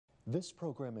This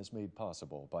program is made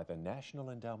possible by the National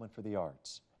Endowment for the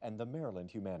Arts and the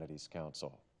Maryland Humanities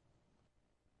Council.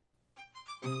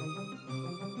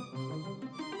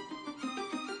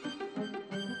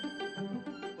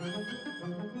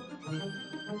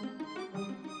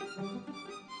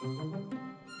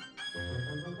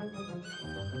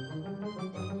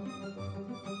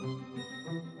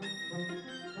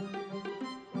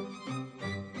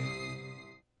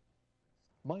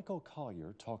 Michael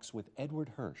Collier talks with Ed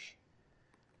Hirsch.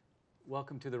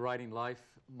 Welcome to The Writing Life.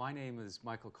 My name is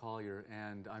Michael Collier,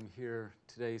 and I'm here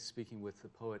today speaking with the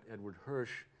poet Ed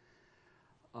Hirsch.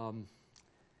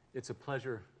 It's a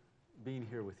pleasure being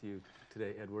here with you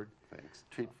today, Edward. Thanks.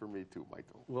 Treat for me too,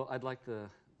 Michael. Well, I'd like the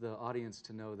audience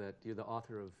to know that you're the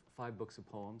author of 5 books of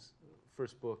poems.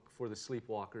 First book, For the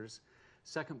Sleepwalkers.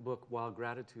 Second book, Wild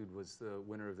Gratitude, was the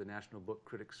winner of the National Book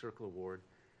Critics Circle Award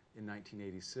in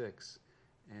 1986.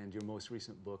 And your most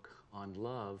recent book, On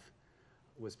Love,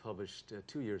 was published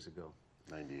 2 years ago.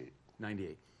 98.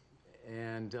 98.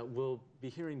 And we'll be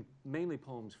hearing mainly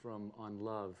poems from On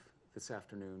Love this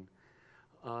afternoon.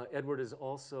 Edward is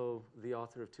also the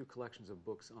author of 2 collections of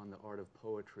books on the art of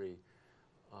poetry,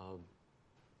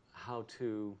 how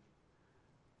to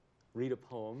read a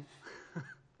poem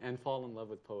and fall in love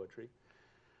with poetry,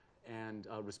 and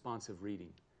responsive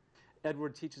reading.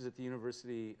 Edward teaches at the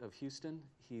University of Houston.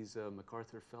 He's a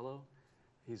MacArthur Fellow.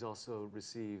 He's also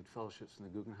received fellowships from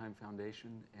the Guggenheim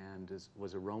Foundation and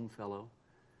was a Rome Fellow.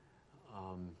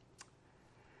 How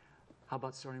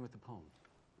about starting with the poem?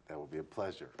 That would be a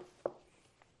pleasure.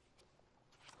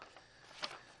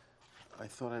 I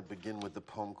thought I'd begin with the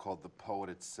poem called The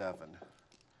Poet at 7.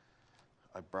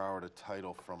 I borrowed a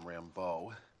title from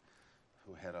Rimbaud,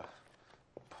 who had a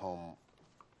poem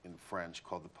in French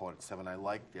called The Poet at 7. I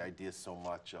liked the idea so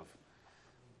much of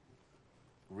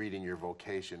reading your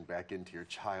vocation back into your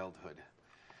childhood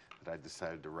that I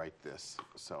decided to write this.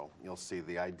 So you'll see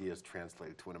the idea is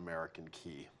translated to an American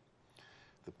key.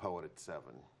 The Poet at 7.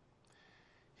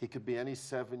 He could be any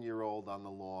 7-year-old on the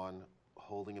lawn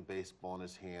holding a baseball in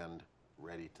his hand,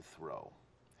 ready to throw.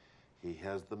 He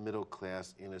has the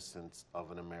middle-class innocence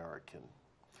of an American,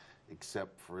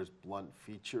 except for his blunt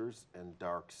features and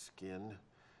dark skin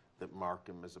that mark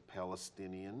him as a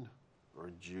Palestinian or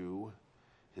a Jew,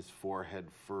 his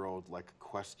forehead furrowed like a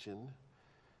question,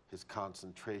 his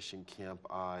concentration camp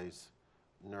eyes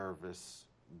nervous,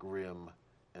 grim,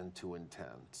 and too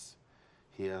intense.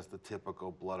 He has the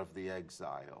typical blood of the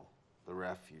exile, the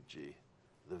refugee,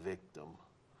 the victim.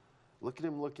 Look at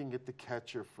him looking at the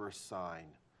catcher for a sign,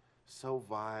 so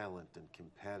violent and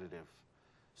competitive,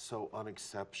 so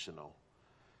unexceptional,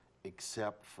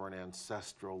 except for an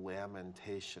ancestral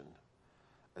lamentation,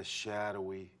 a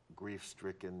shadowy,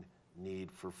 grief-stricken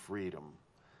need for freedom,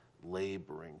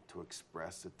 laboring to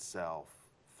express itself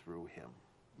through him.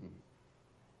 Mm.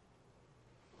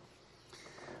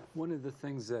 One of the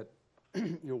things that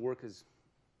your work is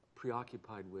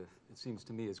preoccupied with, it seems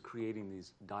to me, is creating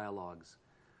these dialogues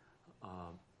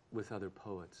with other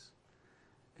poets.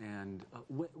 And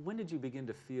when did you begin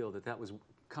to feel that that was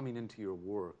coming into your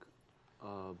work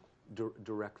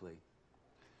directly?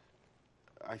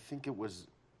 I think it was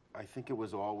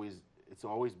always, it's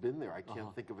always been there. I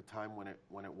can't think of a time when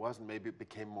it wasn't. Maybe it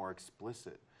became more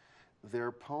explicit. There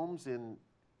are poems in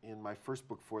my first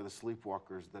book, For the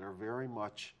Sleepwalkers, that are very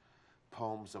much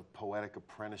poems of poetic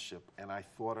apprenticeship, and I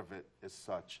thought of it as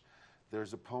such.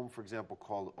 There's a poem, for example,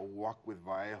 called A Walk with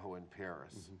Vallejo in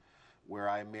Paris, where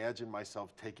I imagine myself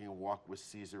taking a walk with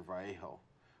Cesar Vallejo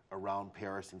around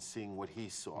Paris and seeing what he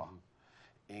saw.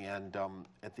 And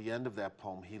at the end of that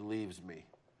poem, he leaves me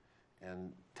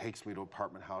and takes me to an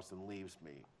apartment house and leaves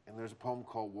me. And there's a poem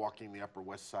called Walking the Upper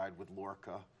West Side with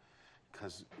Lorca,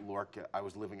 because Lorca, I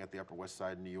was living at the Upper West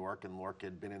Side in New York, and Lorca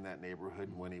had been in that neighborhood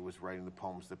when he was writing the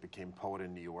poems that became Poet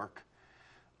in New York,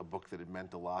 a book that had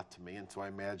meant a lot to me. And so I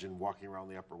imagined walking around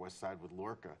the Upper West Side with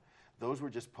Lorca. Those were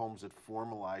just poems that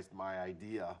formalized my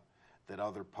idea that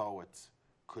other poets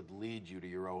could lead you to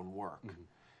your own work.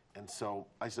 And so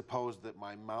I suppose that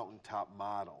my mountaintop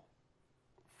model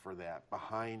for that,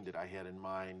 behind it I had in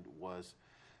mind, was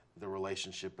the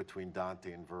relationship between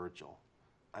Dante and Virgil.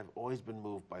 I've always been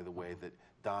moved by the way that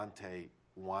Dante,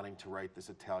 wanting to write this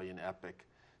Italian epic,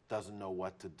 doesn't know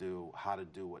what to do, how to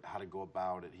do it, how to go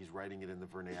about it. He's writing it in the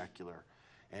vernacular,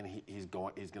 and he's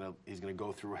gonna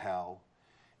go through hell,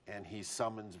 and he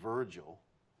summons Virgil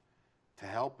to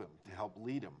help him, to help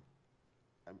lead him.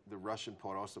 The Russian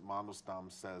poet Osip Mandelstam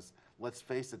says, let's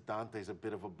face it, Dante's a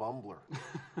bit of a bumbler.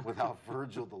 Without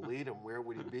Virgil to lead him, where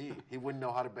would he be? He wouldn't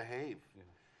know how to behave.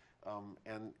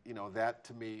 And you know, that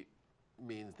to me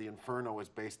means the Inferno is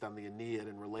based on the Aeneid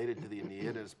and related to the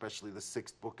Aeneid, and especially the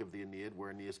 6th book of the Aeneid, where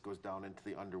Aeneas goes down into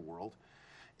the underworld.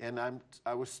 And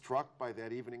I was struck by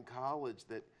that even in college,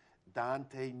 that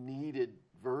Dante needed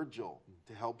Virgil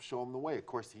to help show him the way. Of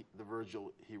course, the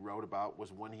Virgil he wrote about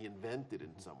was one he invented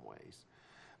in some ways.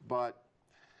 But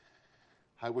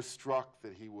I was struck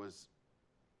that he was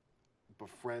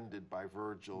befriended by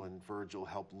Virgil, and Virgil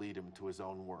helped lead him to his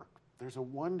own work. There's a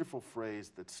wonderful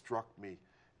phrase that struck me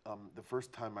the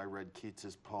first time I read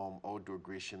Keats's poem, Ode to a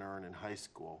Grecian Urn, in high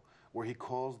school, where he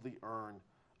calls the urn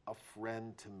a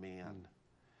friend to man.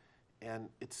 And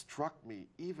it struck me,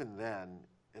 even then,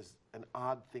 as an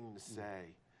odd thing to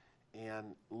say.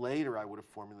 And later I would have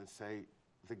formulated, say,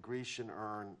 the Grecian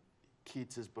urn,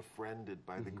 Keats is befriended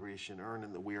by the Grecian urn,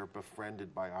 and that we are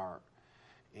befriended by art.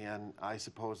 And I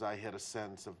suppose I had a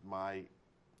sense of my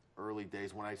early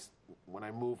days when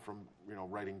I moved from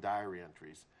writing diary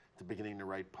entries to beginning to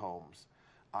write poems.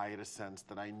 I had a sense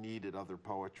that I needed other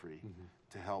poetry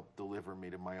to help deliver me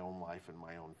to my own life and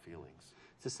my own feelings.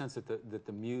 It's a sense that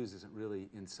the muse isn't really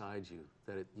inside you,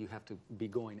 that you have to be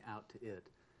going out to it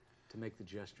to make the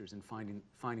gestures and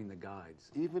finding the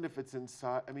guides. Even if it's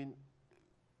inside, I mean,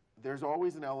 there's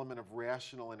always an element of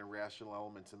rational and irrational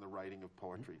elements in the writing of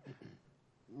poetry.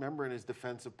 Remember, in his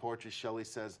defense of poetry, Shelley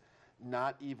says,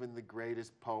 not even the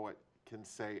greatest poet can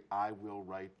say, I will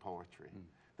write poetry.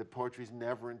 That poetry is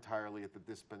never entirely at the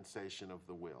dispensation of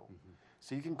the will.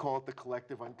 So you can call it the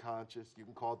collective unconscious, you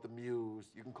can call it the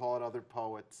muse, you can call it other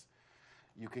poets,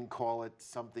 you can call it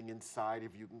something inside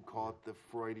of you, you can call it the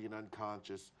Freudian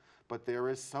unconscious, but there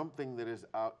is something that is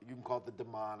out, you can call it the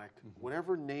demonic,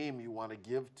 whatever name you want to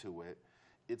give to it.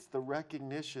 It's the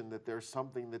recognition that there's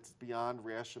something that's beyond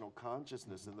rational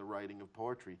consciousness in the writing of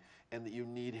poetry, and that you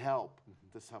need help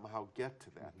to somehow get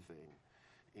to that thing.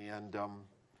 And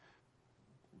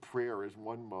prayer is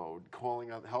one mode. Calling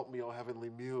out, help me, O heavenly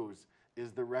muse,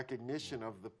 is the recognition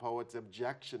of the poet's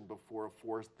objection before a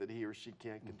force that he or she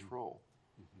can't control.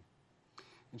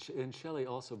 And Shelley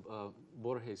also,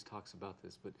 Borges talks about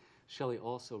this, but Shelley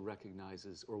also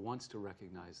recognizes, or wants to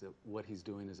recognize, that what he's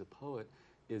doing as a poet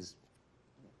is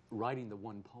writing the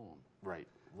one poem. Right.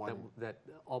 That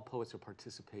all poets are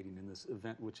participating in this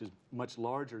event, which is much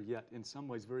larger, yet in some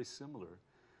ways very similar,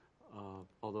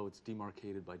 although it's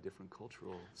demarcated by different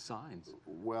cultural signs.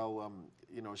 Well,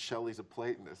 Shelley's a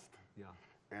Platonist. Yeah.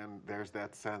 And there's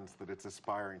that sense that it's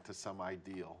aspiring to some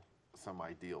ideal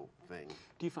thing.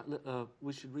 Do you find,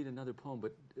 we should read another poem,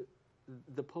 but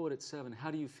the poet at 7,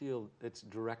 how do you feel it's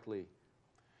directly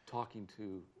talking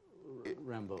to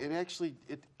Rimbaud?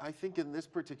 I think in this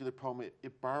particular poem,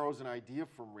 it borrows an idea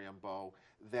from Rimbaud,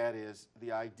 that is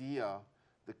the idea,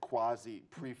 the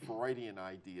quasi-pre-Freudian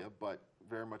idea, but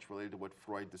very much related to what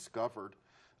Freud discovered,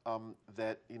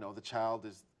 that the child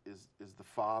is the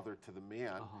father to the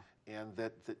man, and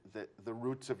that the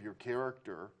roots of your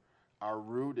character are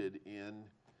rooted in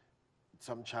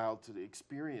some childhood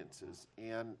experiences.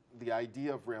 And the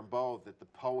idea of Rimbaud that the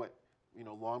poet,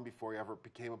 long before he ever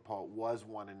became a poet, was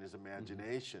one in his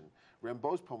imagination.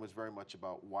 Rimbaud's poem is very much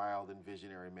about wild and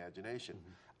visionary imagination.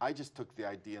 I just took the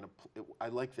idea, and I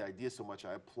liked the idea so much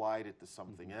I applied it to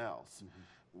something else,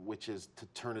 which is to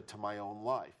turn it to my own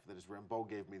life. That is, Rimbaud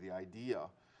gave me the idea,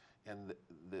 and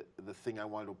the thing I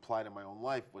wanted to apply to my own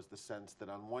life was the sense that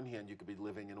on one hand you could be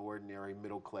living an ordinary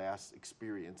middle-class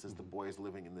experience as the boy is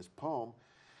living in this poem,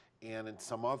 and in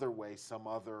some other way, some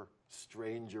other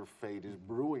stranger fate is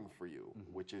brewing for you,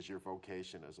 which is your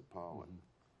vocation as a poet.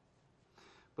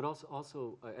 But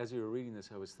also, as you were reading this,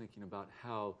 I was thinking about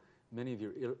how many of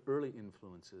your early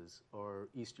influences are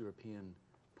East European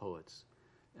poets.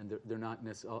 And they're not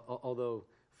necessarily, although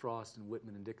Frost and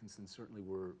Whitman and Dickinson certainly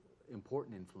were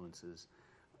important influences,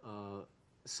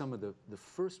 some of the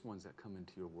first ones that come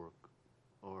into your work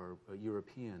are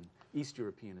European, East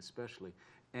European especially.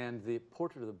 And the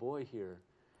portrait of the boy here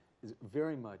is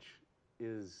very much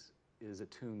is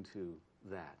attuned to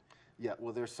that. Yeah,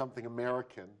 well, there's something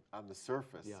American on the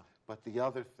surface, but the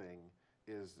other thing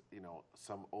is,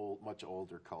 some much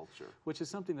older culture. Which is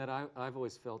something that I've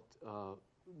always felt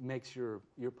makes your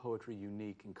poetry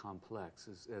unique and complex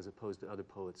as opposed to other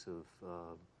poets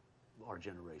of our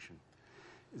generation.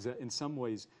 Is that in some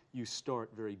ways you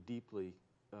start very deeply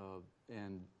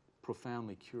and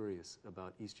profoundly curious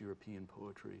about East European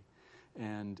poetry,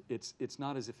 and it's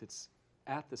not as if it's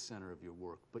at the center of your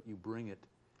work, but you bring it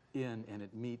in, and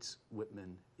it meets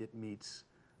Whitman, it meets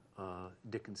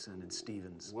Dickinson and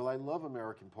Stevens. Well, I love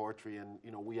American poetry, and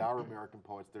we are American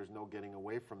poets. There's no getting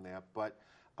away from that. But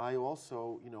I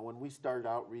also, when we started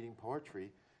out reading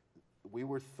poetry, we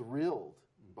were thrilled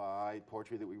by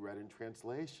poetry that we read in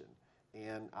translation.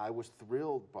 And I was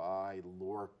thrilled by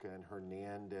Lorca and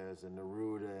Hernandez and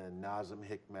Neruda and Nazim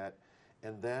Hikmet,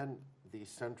 and then the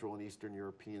Central and Eastern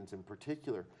Europeans in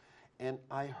particular. And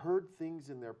I heard things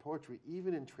in their poetry,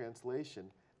 even in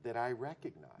translation, that I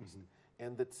recognized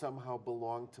and that somehow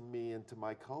belonged to me and to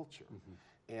my culture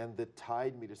and that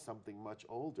tied me to something much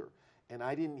older. And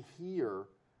I didn't hear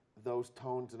those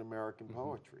tones in American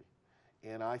poetry.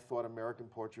 And I thought American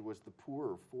poetry was the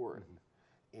poorer for it.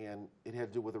 And it had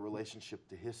to do with a relationship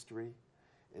to history.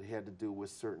 It had to do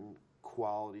with certain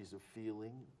qualities of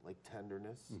feeling, like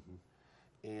tenderness.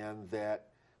 And that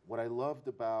what I loved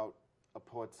about a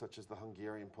poet such as the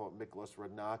Hungarian poet Miklos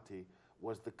Radnati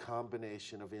was the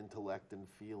combination of intellect and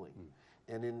feeling.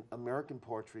 And in American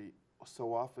poetry,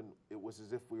 so often it was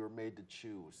as if we were made to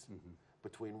choose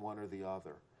between one or the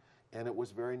other. And it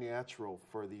was very natural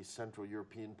for these Central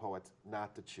European poets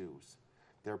not to choose.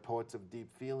 They're poets of deep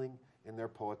feeling, and they're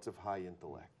poets of high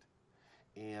intellect.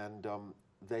 And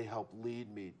they helped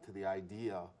lead me to the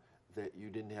idea that you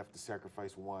didn't have to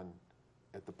sacrifice one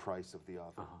at the price of the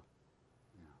other.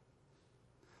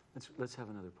 Let's have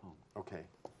another poem. Okay.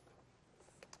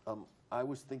 I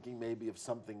was thinking maybe of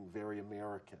something very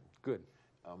American. Good.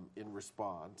 In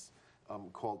response,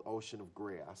 called Ocean of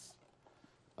Grass.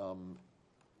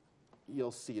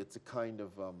 You'll see it's a kind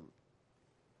of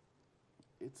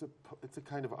it's a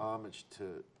kind of homage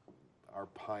to our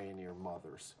pioneer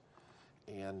mothers,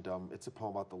 and it's a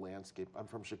poem about the landscape. I'm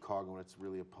from Chicago, and it's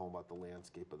really a poem about the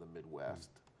landscape of the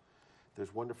Midwest.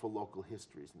 There's wonderful local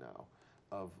histories now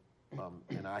of,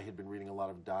 and I had been reading a lot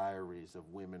of diaries of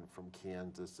women from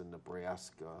Kansas and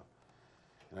Nebraska,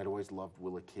 and I'd always loved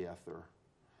Willa Cather,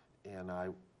 and I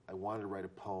wanted to write a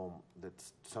poem that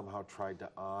somehow tried to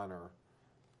honor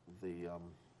the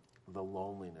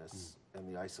loneliness and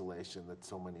the isolation that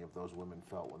so many of those women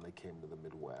felt when they came to the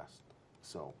Midwest.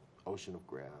 So, Ocean of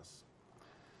Grass.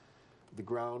 The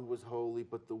ground was holy,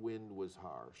 but the wind was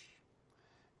harsh.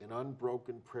 An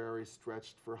unbroken prairie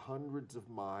stretched for hundreds of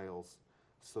miles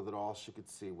so that all she could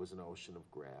see was an ocean of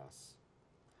grass.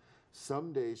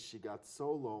 Some days she got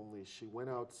so lonely she went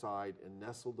outside and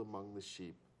nestled among the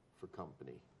sheep for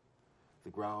company. The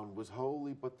ground was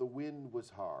holy, but the wind was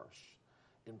harsh,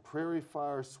 and prairie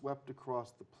fire swept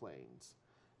across the plains,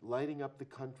 lighting up the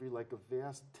country like a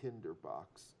vast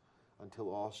tinderbox until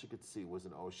all she could see was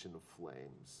an ocean of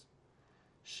flames.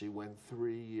 She went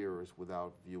 3 years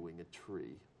without viewing a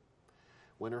tree.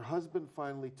 When her husband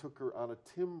finally took her on a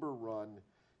timber run,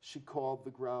 she called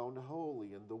the ground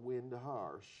holy and the wind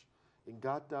harsh, and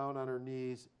got down on her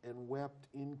knees and wept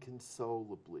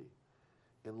inconsolably,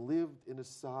 and lived in a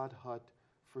sod hut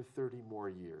for 30 more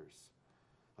years,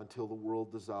 until the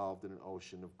world dissolved in an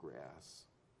ocean of grass.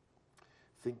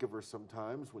 Think of her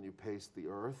sometimes when you pace the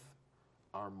earth,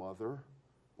 our mother,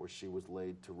 where she was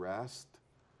laid to rest.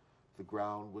 The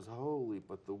ground was holy,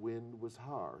 but the wind was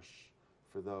harsh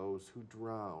for those who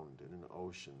drowned in an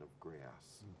ocean of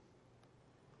grass.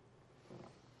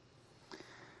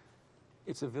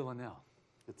 It's a villanelle.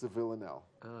 It's a villanelle.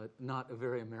 Not a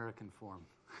very American form.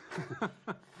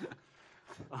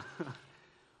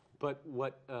 But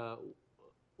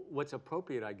what's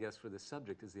appropriate, I guess, for this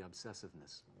subject is the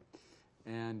obsessiveness.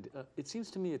 And it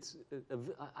seems to me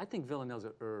I think villanelles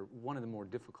are one of the more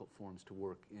difficult forms to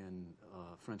work in,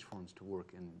 French forms to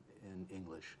work in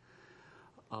English.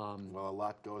 Well, a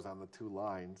lot goes on the two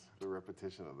lines, the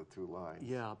repetition of the two lines.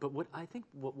 Yeah, but what I think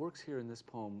what works here in this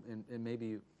poem, and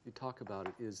maybe you talk about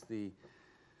it, is the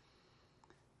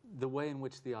way in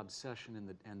which the obsession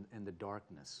and the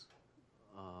darkness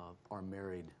are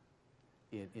married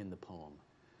in the poem,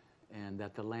 and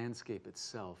that the landscape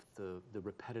itself, the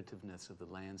repetitiveness of the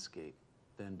landscape,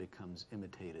 then becomes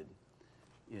imitated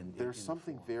in. There's in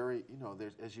something form. very,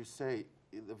 there's, as you say,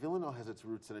 the villanelle has its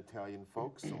roots in Italian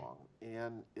folk song,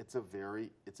 and it's a very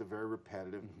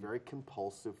repetitive, very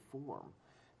compulsive form.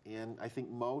 And I think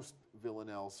most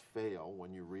villanelles fail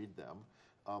when you read them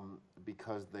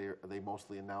because they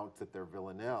mostly announce that they're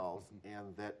villanelles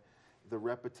and that the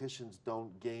repetitions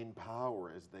don't gain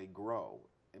power as they grow.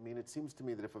 I mean, it seems to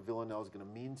me that if a villanelle is going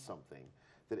to mean something,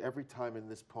 that every time in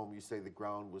this poem you say the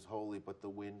ground was holy but the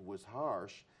wind was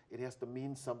harsh, it has to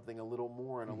mean something a little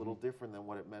more and a little different than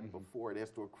what it meant before. It has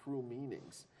to accrue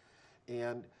meanings.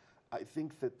 And I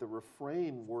think that the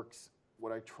refrain works,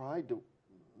 what I tried to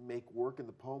make work in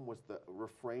the poem was the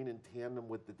refrain in tandem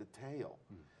with the detail.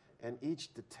 And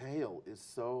each detail is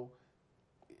so,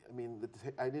 I mean,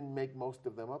 I didn't make most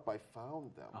of them up, I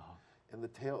found them. And the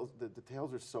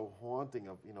details are so haunting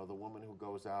of, the woman who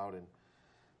goes out and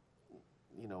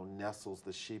you know, nestles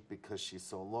the sheep because she's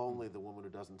so lonely, the woman who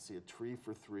doesn't see a tree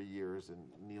for 3 years and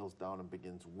kneels down and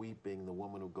begins weeping, the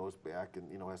woman who goes back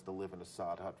and, you know, has to live in a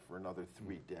sod hut for another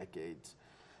 3 decades.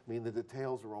 I mean, the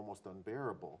details are almost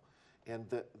unbearable. And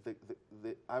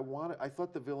I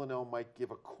thought the villanelle might give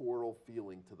a choral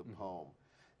feeling to the poem,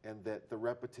 and that the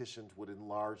repetitions would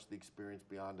enlarge the experience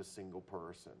beyond a single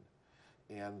person,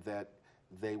 and that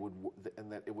it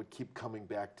would keep coming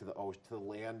back to the ocean, to the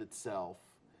land itself,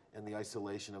 and the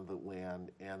isolation of the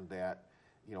land, and that,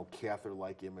 you know,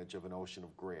 Cather-like image of an ocean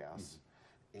of grass,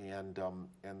 and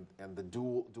the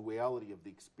duality of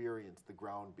the experience, the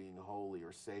ground being holy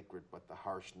or sacred, but the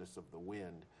harshness of the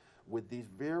wind, with these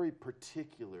very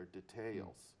particular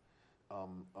details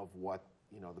of what,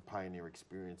 you know, the pioneer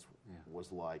experience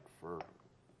was like for,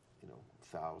 you know,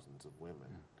 thousands of women.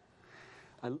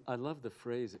 I love the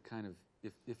phrase. It kind of,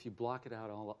 if you block it out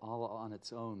all on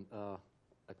its own,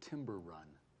 a timber run.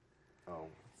 Oh,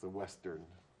 it's a Western.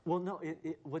 Well, no.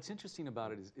 What's interesting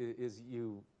about it is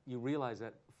you realize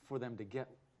that for them to get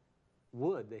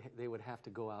wood, they would have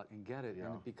to go out and get it, and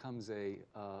it becomes a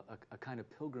kind of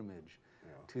pilgrimage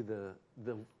to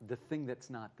the thing that's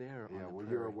not there. Yeah, on the well,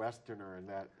 prairie. you're a Westerner, and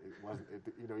that it wasn't.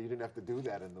 You know, you didn't have to do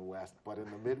that in the West, but in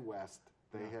the Midwest,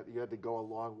 you had to go a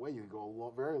long way. You could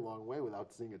go a very long way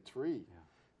without seeing a tree.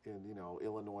 In, you know,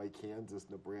 Illinois, Kansas,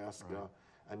 Nebraska. Right.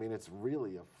 I mean, it's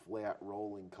really a flat,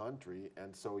 rolling country,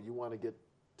 and so you want to get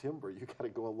timber, you got to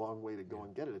go a long way to go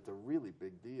and get it. It's a really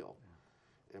big deal.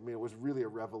 I mean, it was really a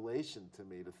revelation to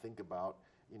me to think about,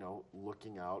 you know,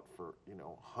 looking out for, you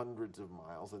know, hundreds of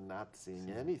miles and not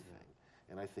seeing anything.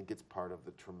 And I think it's part of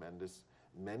the tremendous,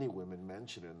 many women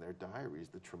mention in their diaries,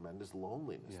 the tremendous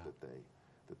loneliness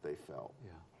that they felt.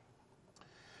 Yeah.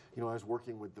 You know, I was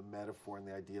working with the metaphor and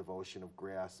the idea of ocean of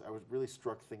grass. I was really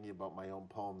struck thinking about my own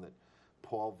poem that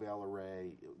Paul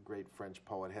Valéry, great French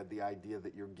poet, had the idea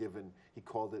that you're given, he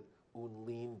called it une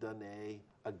ligne donnée,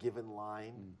 a given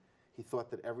line. He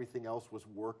thought that everything else was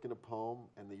work in a poem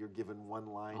and that you're given one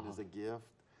line as a gift.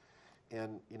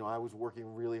 And, you know, I was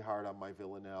working really hard on my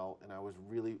villanelle, and I was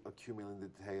really accumulating the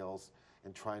details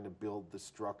and trying to build the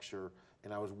structure,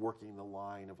 and I was working the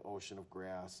line of ocean of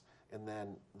grass. And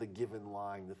then the given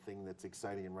line, the thing that's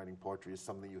exciting in writing poetry, is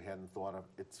something you hadn't thought of.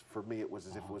 For me, it was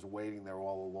as if it was waiting there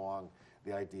all along,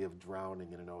 the idea of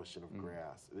drowning in an ocean of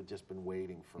grass. It had just been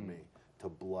waiting for me to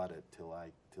blood it till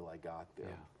I got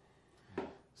there.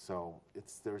 So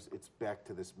it's back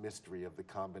to this mystery of the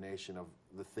combination of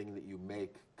the thing that you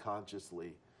make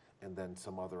consciously and then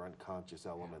some other unconscious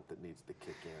element that needs to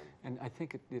kick in. And I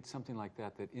think it's something like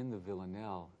that in the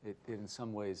villanelle, it in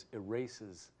some ways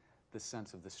erases the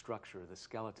sense of the structure, the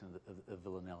skeleton of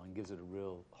villanelle, and gives it a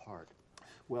real heart.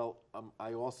 Well,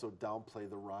 I also downplay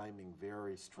the rhyming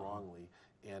very strongly,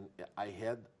 and I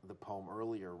had the poem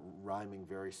earlier rhyming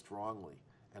very strongly,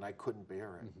 and I couldn't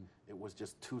bear it. It was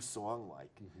just too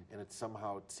song-like, and it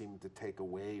somehow seemed to take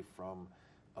away from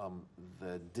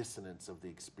the dissonance of the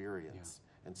experience.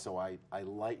 And so I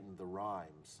lightened the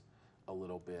rhymes a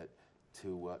little bit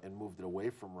and moved it away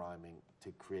from rhyming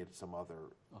to create some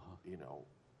other, you know,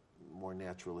 more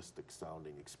naturalistic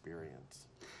sounding experience.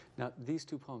 Now, these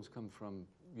two poems come from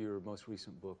your most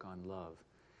recent book on love,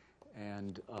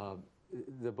 and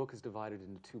the book is divided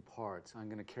into 2 parts. I'm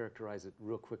going to characterize it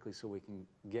real quickly so we can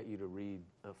get you to read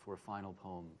for a final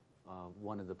poem,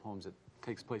 one of the poems that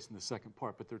takes place in the second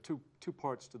part, but there are two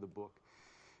parts to the book.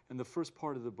 And the first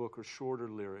part of the book are shorter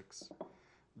lyrics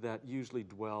that usually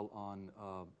dwell on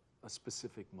a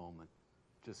specific moment,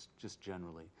 just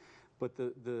generally. But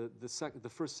the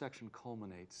first section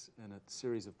culminates in a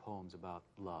series of poems about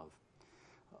love.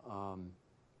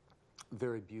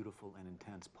 Very beautiful and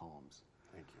intense poems.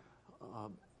 Thank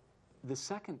you. The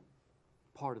second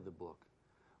part of the book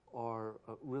are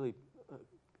really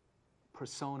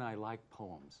personae-like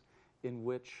poems in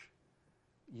which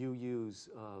you use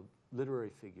literary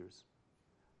figures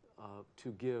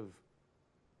to give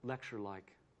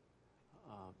lecture-like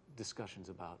discussions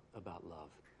about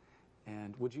love.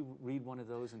 And would you read one of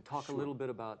those and talk a little bit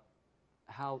about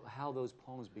how those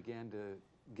poems began to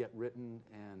get written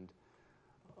and...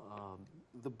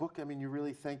 The book, I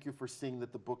mean, thank you for seeing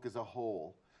that the book is a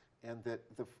whole, and that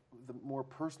the more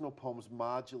personal poems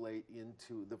modulate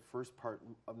into, the first part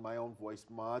of my own voice,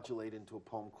 modulate into a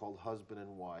poem called Husband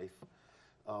and Wife,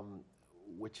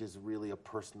 which is really a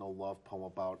personal love poem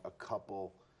about a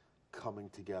couple coming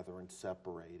together and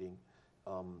separating.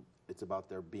 It's about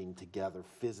their being together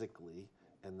physically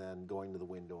and then going to the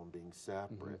window and being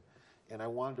separate. And I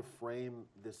wanted to frame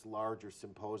this larger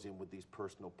symposium with these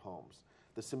personal poems.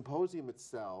 The symposium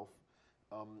itself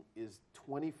is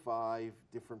 25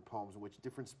 different poems in which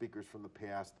different speakers from the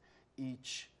past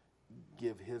each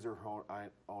give his or her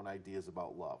own ideas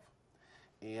about love.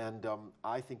 And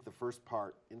I think the first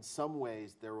part, in some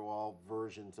ways, they're all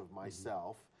versions of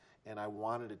myself, and I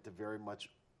wanted it to very much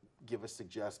give a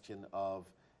suggestion of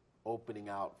opening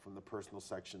out from the personal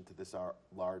section to this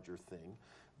larger thing.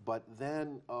 But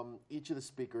then each of the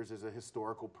speakers is a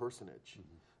historical personage.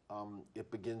 It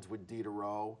begins with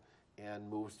Diderot and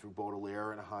moves through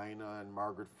Baudelaire and Heine and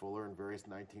Margaret Fuller and various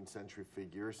 19th century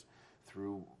figures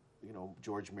through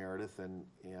George Meredith and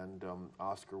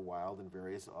Oscar Wilde and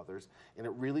various others. And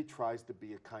it really tries to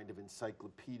be a kind of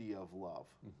encyclopedia of love.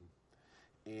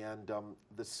 And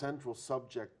the central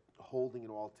subject holding it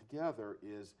all together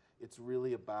is it's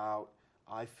really about,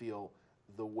 I feel,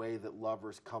 the way that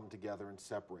lovers come together and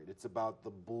separate. It's about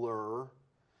the blur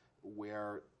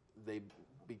where they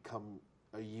become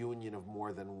a union of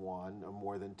more than one, or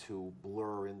more than two,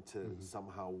 blur into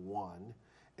somehow one.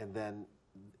 And then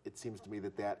it seems to me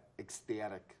that that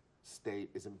ecstatic state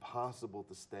is impossible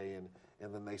to stay in,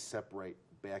 and then they separate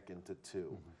back into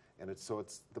two. And it's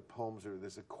the poems are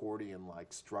this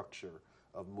accordion-like structure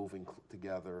of moving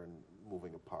together and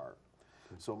moving apart.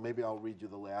 So maybe I'll read you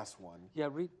the last one. Yeah,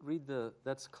 read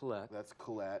that's Colette. That's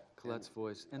Colette. Colette's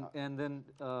voice. And then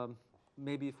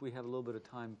maybe if we have a little bit of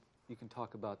time, you can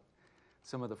talk about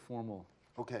some of the formal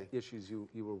issues you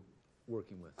were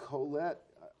working with. Colette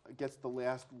gets the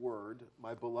last word.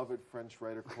 My beloved French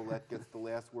writer Colette gets the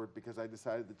last word because I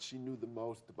decided that she knew the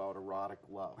most about erotic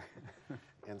love.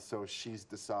 And so she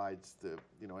decides to,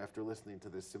 after listening to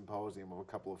this symposium of a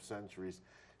couple of centuries,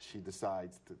 she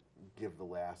decides to give the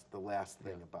last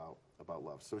thing about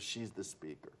love. So she's the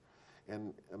speaker.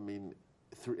 And I mean,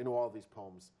 in all these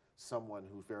poems, someone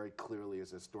who very clearly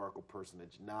is a historical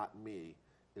personage, not me,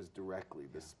 is directly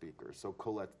the speaker. So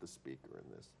Colette's the speaker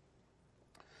in this.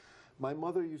 My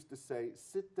mother used to say,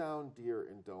 "Sit down, dear,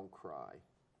 and don't cry.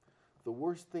 The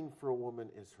worst thing for a woman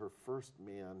is her first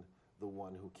man, the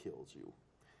one who kills you.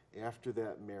 After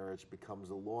that, marriage becomes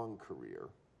a long career."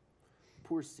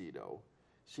 Poor Cito.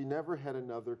 She never had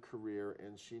another career,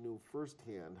 and she knew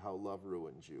firsthand how love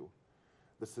ruins you.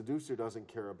 The seducer doesn't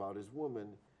care about his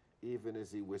woman, even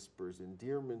as he whispers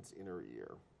endearments in her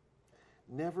ear.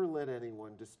 Never let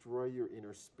anyone destroy your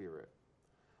inner spirit.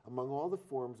 Among all the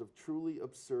forms of truly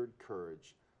absurd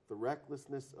courage, the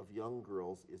recklessness of young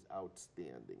girls is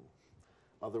outstanding.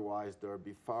 Otherwise, there would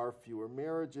be far fewer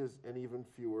marriages and even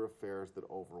fewer affairs that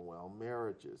overwhelm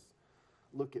marriages.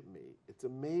 Look at me. It's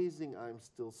amazing I'm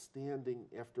still standing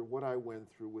after what I went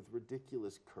through with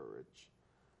ridiculous courage.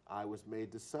 I was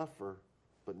made to suffer,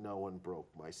 but no one broke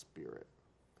my spirit.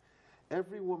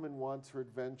 Every woman wants her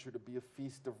adventure to be a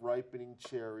feast of ripening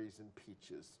cherries and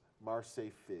peaches,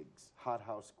 Marseille figs,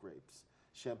 hothouse grapes,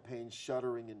 champagne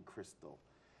shuddering in crystal.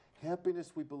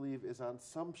 Happiness, we believe, is on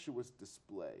sumptuous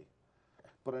display.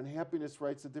 But unhappiness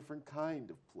writes a different kind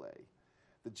of play.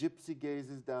 The gypsy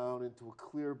gazes down into a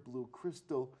clear blue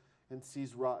crystal and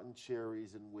sees rotten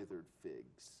cherries and withered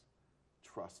figs.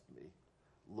 Trust me,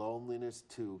 loneliness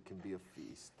too can be a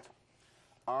feast.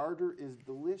 Ardor is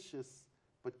delicious,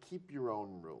 but keep your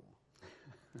own room.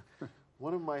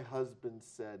 One of my husbands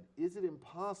said, "Is it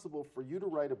impossible for you to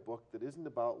write a book that isn't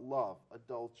about love,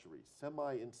 adultery,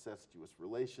 semi-incestuous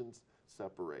relations,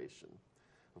 separation?"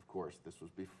 Of course, this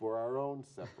was before our own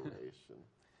separation.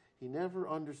 He never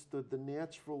understood the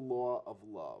natural law of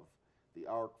love, the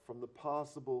arc from the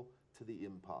possible to the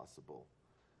impossible.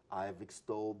 I have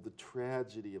extolled the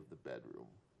tragedy of the bedroom.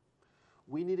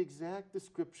 We need exact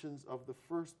descriptions of the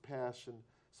first passion,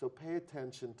 so pay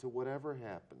attention to whatever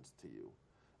happens to you.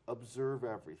 Observe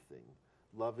everything.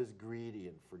 Love is greedy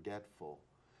and forgetful.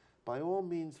 By all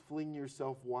means, fling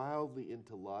yourself wildly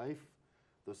into life,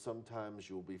 though sometimes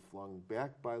you'll be flung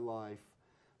back by life.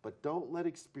 But don't let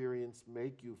experience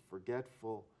make you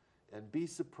forgetful, and be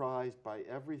surprised by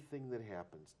everything that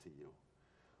happens to you.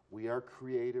 We are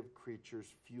creative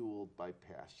creatures fueled by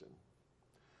passion.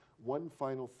 One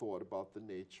final thought about the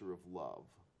nature of love.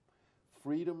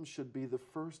 Freedom should be the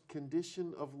first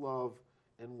condition of love,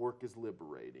 and work is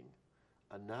liberating.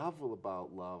 A novel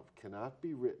about love cannot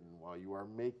be written while you are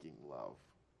making love.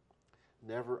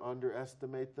 Never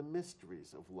underestimate the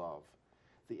mysteries of love,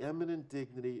 the eminent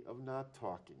dignity of not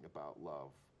talking about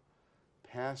love.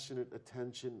 Passionate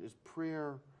attention is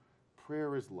prayer,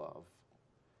 prayer is love.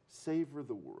 Savor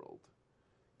the world.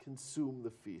 Consume the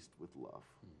feast with love.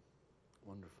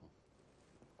 Wonderful.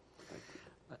 Thank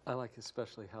you. I like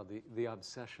especially how the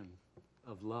obsession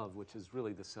of love, which is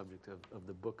really the subject of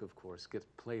the book, of course, gets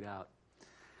played out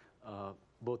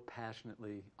both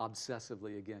passionately,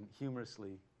 obsessively, again,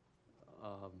 humorously,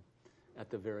 at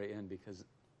the very end, because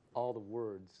all the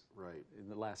words Right. in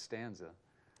the last stanza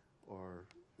or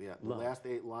Yeah, the love. last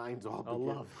 8 lines all begin.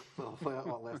 Love.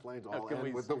 All last lines all can end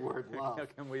we with the word love. How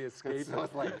can we escape So it?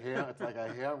 it's like it's like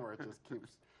a hammer. It just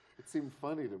keeps. It seemed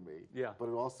funny to me. Yeah. But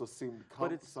it also seemed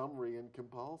summary and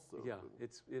compulsive. Yeah,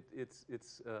 it's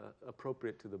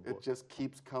appropriate to the book. It just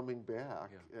keeps coming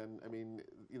back. Yeah. And I mean,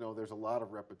 you know, there's a lot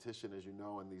of repetition, as you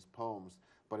know, in these poems.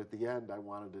 But at the end, I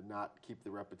wanted to not keep the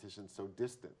repetition so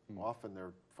distant. Often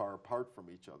they're far apart from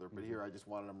each other. But here, I just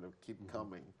wanted them to keep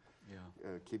coming.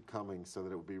 Yeah. Keep coming so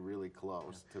that it would be really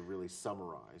close to really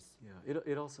summarize. Yeah,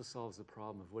 it also solves the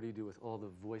problem of what do you do with all the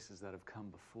voices that have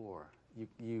come before.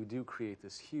 You do create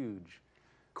this huge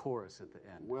chorus at the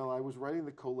end. Well, I was writing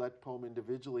the Colette poem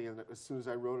individually, and as soon as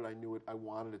I wrote it, I knew I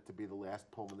wanted it to be the last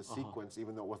poem in the sequence,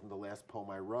 even though it wasn't the last poem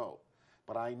I wrote.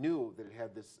 But I knew that it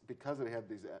had this, because it had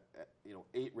these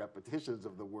 8 repetitions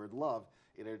of the word love,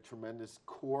 it had a tremendous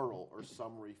choral or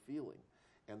summary feeling.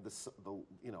 And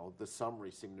the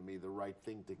summary seemed to me the right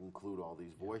thing to conclude all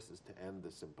these voices to end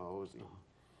the symposium.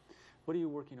 What are you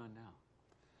working on now?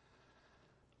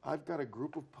 I've got a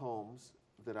group of poems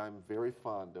that I'm very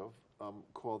fond of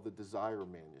called the Desire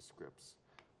Manuscripts,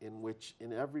 in which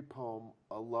in every poem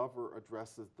a lover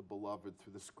addresses the beloved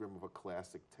through the scrim of a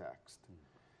classic text.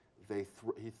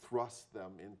 He thrusts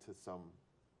them into some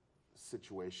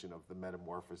situation of the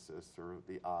Metamorphosis or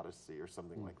the Odyssey or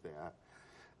something like that.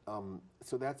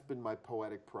 So that's been my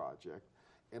poetic project.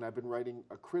 And I've been writing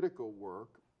a critical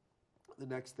work. The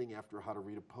next thing after How to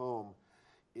Read a Poem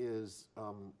is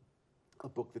a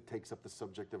book that takes up the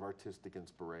subject of artistic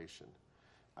inspiration.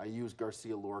 I use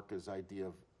Garcia Lorca's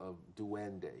idea of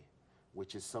duende,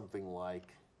 which is something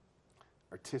like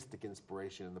artistic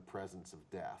inspiration in the presence of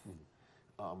death.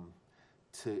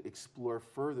 To explore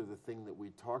further the thing that we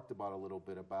talked about a little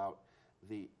bit about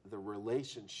the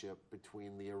relationship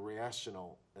between the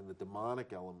irrational and the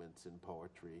demonic elements in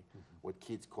poetry, what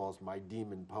Keats calls my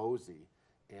demon posy,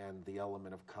 and the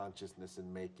element of consciousness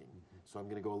in making. So I'm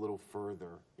going to go a little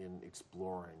further in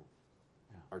exploring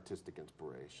artistic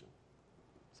inspiration.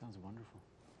 Sounds wonderful.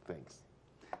 Thanks.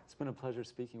 It's been a pleasure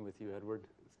speaking with you, Edward.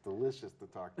 It's delicious to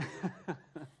talk to you.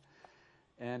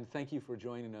 And thank you for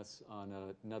joining us on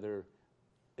another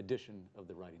edition of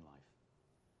The Writing Life.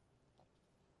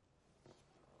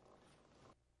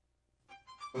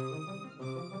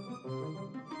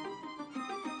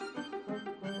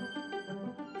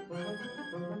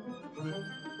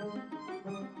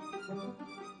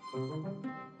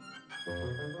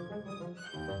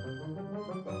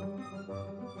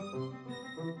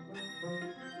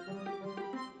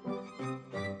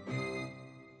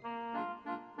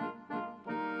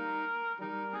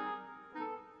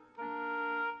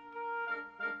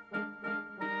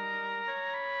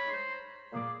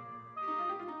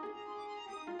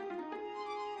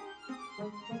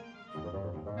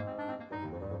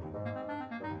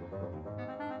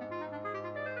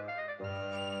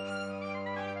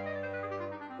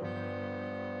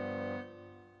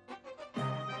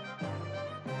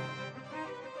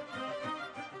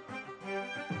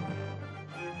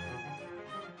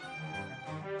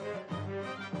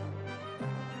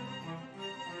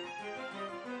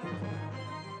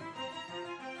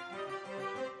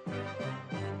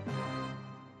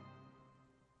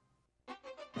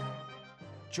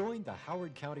 Join the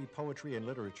Howard County Poetry and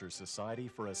Literature Society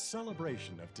for a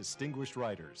celebration of distinguished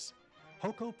writers.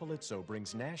 HoCoPoLitSo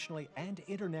brings nationally and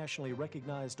internationally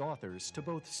recognized authors to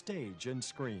both stage and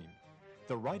screen.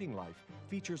 The Writing Life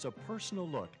features a personal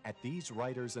look at these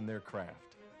writers and their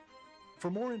craft.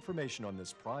 For more information on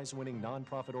this prize-winning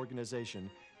nonprofit organization,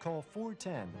 call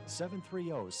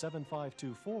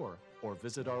 410-730-7524 or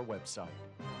visit our website.